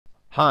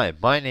Hi,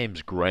 my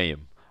name's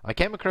Graham. I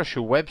came across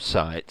your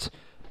website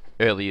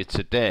earlier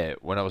today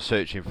when I was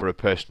searching for a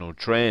personal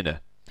trainer.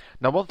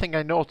 Now, one thing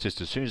I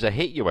noticed as soon as I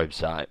hit your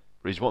website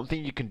is one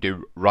thing you can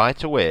do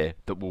right away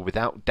that will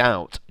without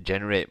doubt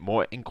generate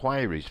more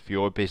inquiries for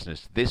your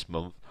business this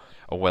month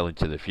and well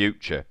into the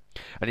future.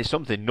 And it's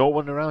something no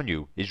one around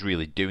you is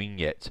really doing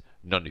yet,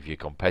 none of your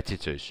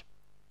competitors.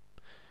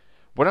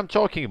 What I'm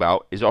talking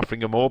about is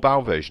offering a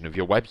mobile version of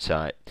your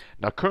website.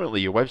 Now,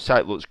 currently your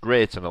website looks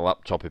great on a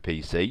laptop or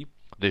PC.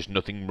 There's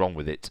nothing wrong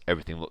with it.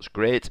 Everything looks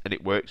great and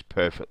it works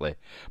perfectly.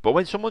 But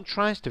when someone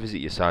tries to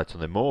visit your site on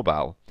their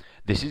mobile,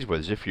 this is where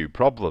there's a few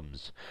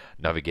problems.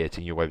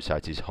 Navigating your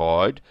website is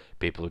hard.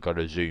 People have got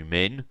to zoom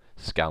in,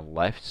 scan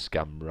left,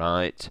 scan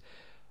right,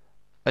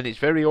 and it's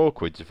very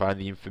awkward to find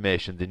the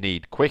information they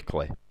need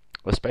quickly,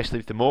 especially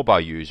if the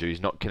mobile user is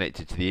not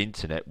connected to the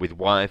internet with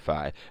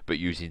Wi-Fi but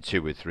using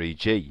 2 or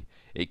 3G.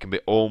 It can be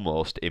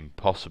almost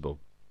impossible.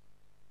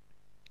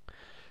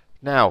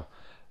 Now,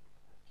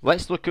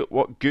 let's look at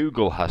what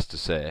Google has to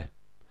say.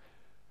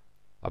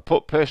 I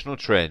put personal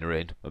trainer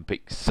in and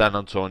picked San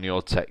Antonio,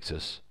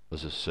 Texas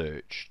as a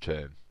search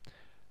term.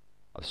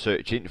 I'm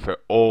searching for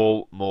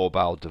all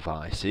mobile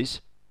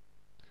devices,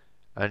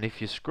 and if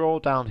you scroll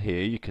down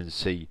here you can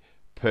see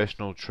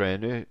personal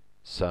trainer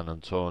San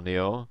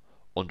Antonio,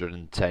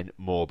 110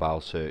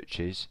 mobile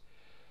searches,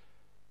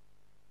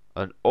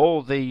 and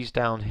all these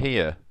down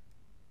here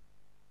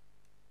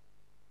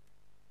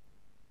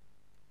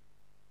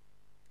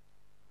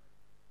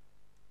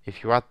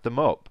if you add them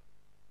up,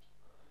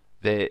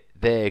 they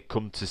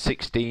come to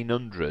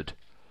 1600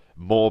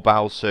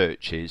 mobile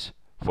searches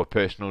for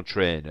personal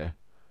trainer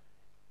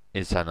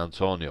in San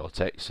Antonio,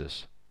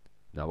 Texas.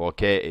 Now,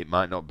 okay, it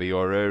might not be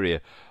your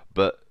area,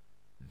 but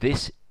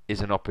this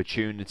is an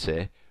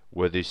opportunity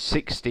where there's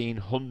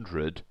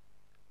 1600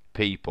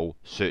 people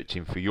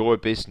searching for your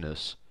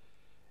business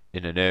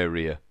in an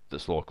area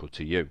that's local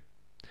to you.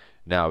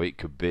 Now, it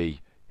could be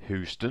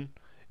Houston,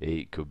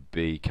 it could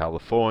be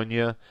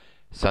California,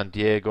 San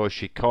Diego,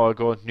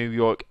 Chicago, New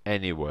York,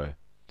 anywhere.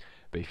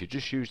 But if you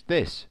just use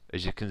this,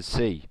 as you can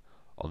see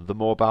on the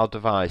mobile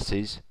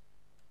devices,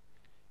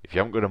 if you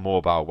haven't got a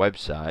mobile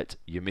website,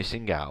 you're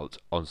missing out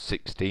on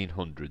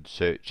 1600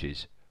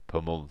 searches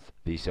per month.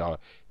 These are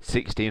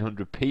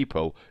 1600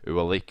 people who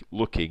are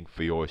looking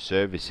for your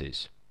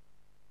services.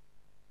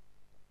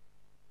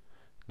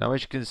 Now,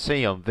 as you can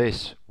see on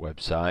this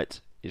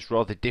website, it's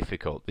rather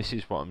difficult. This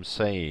is what I'm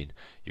saying.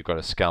 You've got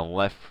to scan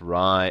left,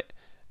 right,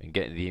 and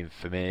getting the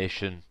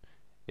information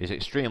is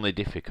extremely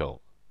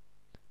difficult.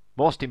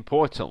 Most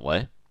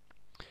importantly,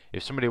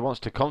 if somebody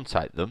wants to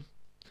contact them,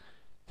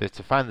 they have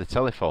to find the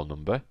telephone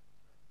number,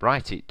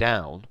 write it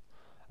down,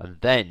 and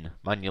then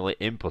manually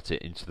input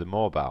it into the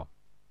mobile.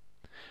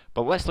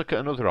 But let's look at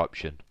another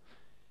option.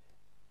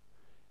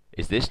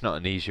 Is this not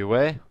an easier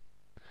way?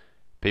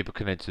 People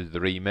can enter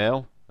their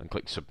email and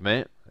click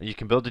submit, and you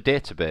can build a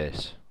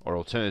database. Or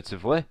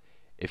alternatively,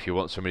 if you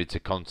want somebody to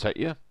contact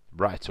you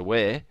right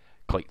away,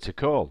 click to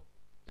call.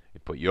 You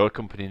put your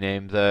company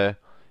name there,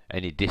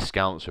 any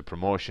discounts or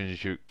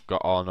promotions you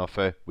got on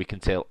offer. We can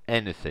tell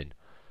anything.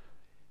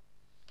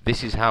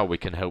 This is how we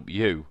can help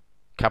you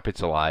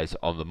capitalize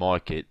on the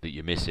market that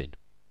you're missing.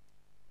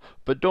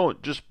 But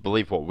don't just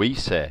believe what we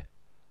say.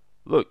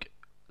 Look,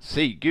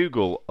 see,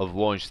 Google have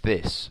launched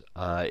this.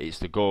 It's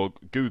the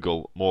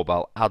Google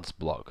Mobile Ads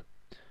blog,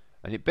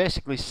 and it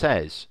basically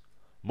says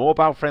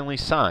mobile friendly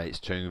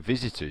sites turn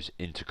visitors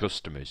into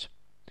customers.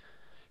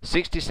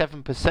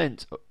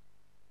 67%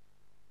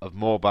 of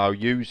mobile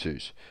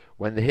users,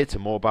 when they hit a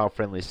mobile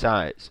friendly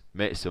site,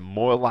 makes them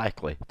more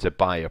likely to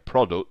buy a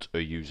product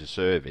or use a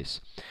service.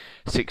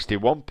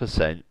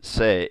 61%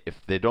 say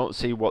if they don't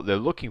see what they're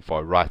looking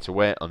for right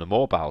away on a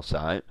mobile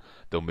site,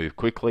 they'll move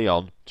quickly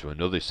on to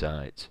another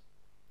site.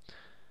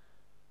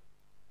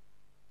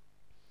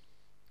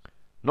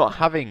 Not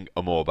having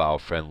a mobile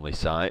friendly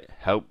site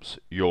helps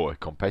your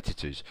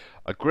competitors.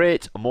 A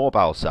great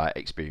mobile site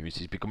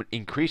experience is becoming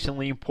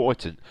increasingly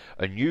important,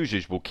 and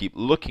users will keep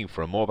looking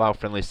for a mobile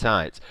friendly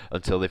site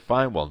until they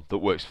find one that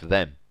works for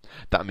them.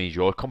 That means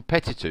your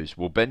competitors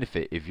will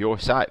benefit if your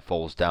site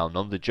falls down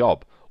on the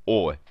job,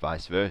 or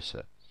vice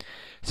versa.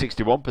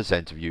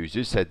 61% of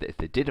users said that if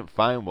they didn't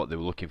find what they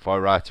were looking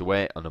for right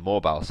away on a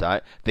mobile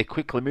site, they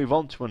quickly move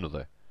on to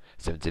another.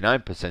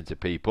 79% of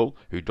people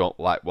who don't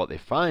like what they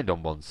find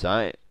on one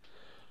site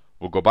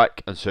will go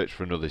back and search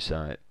for another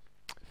site.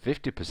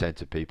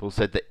 50% of people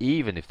said that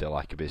even if they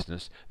like a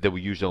business, they will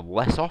use them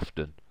less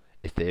often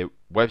if their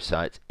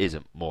website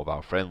isn't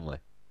mobile friendly.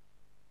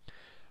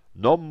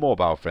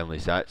 Non-mobile friendly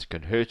sites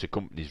can hurt a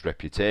company's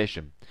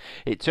reputation.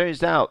 It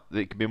turns out that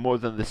it can be more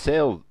than the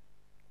sale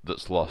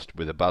that's lost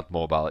with a bad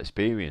mobile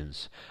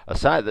experience. A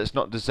site that's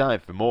not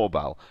designed for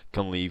mobile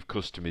can leave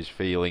customers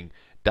feeling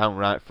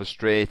downright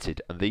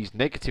frustrated, and these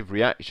negative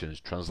reactions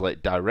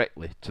translate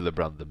directly to the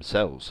brand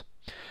themselves.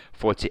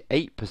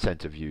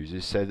 48% of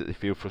users say that they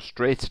feel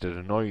frustrated and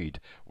annoyed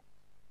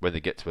when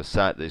they get to a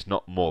site that is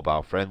not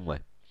mobile friendly.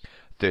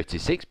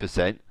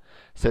 36%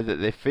 said that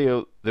they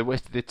feel they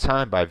wasted their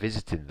time by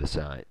visiting the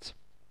site.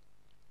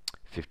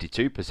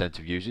 52%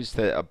 of users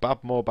said that a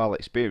bad mobile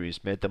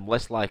experience made them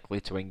less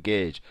likely to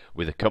engage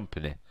with a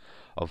company.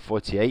 And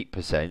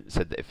 48%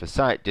 said that if a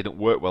site didn't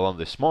work well on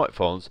their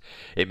smartphones,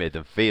 it made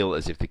them feel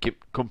as if the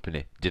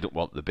company didn't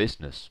want the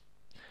business.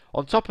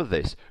 On top of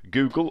this,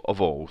 Google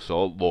have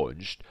also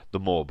launched the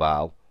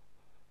Mobile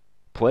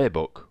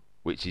Playbook,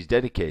 which is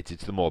dedicated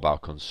to the mobile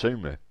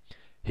consumer.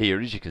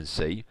 Here, as you can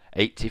see,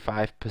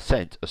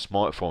 85% of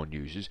smartphone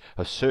users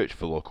have searched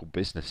for local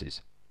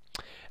businesses.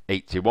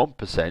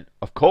 81%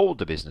 have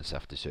called a business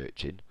after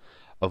searching,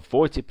 and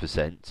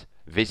 40%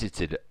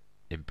 visited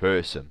in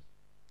person.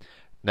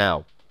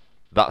 Now,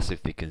 that's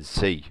if they can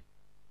see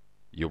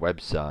your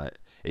website.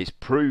 It's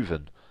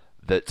proven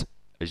that,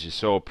 as you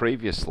saw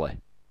previously,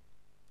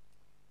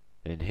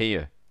 in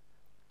here,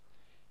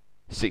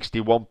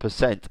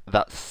 61%,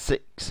 that's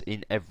 6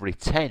 in every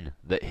 10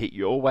 that hit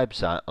your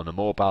website on a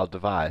mobile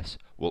device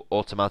will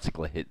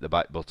automatically hit the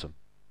back button.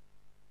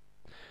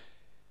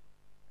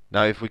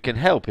 Now, if we can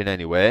help in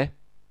any way,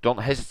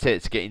 don't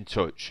hesitate to get in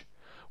touch.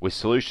 With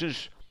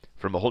solutions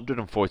from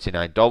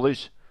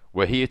 $149,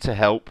 we're here to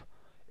help.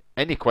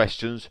 Any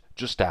questions,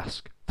 just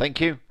ask. Thank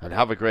you and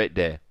have a great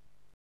day.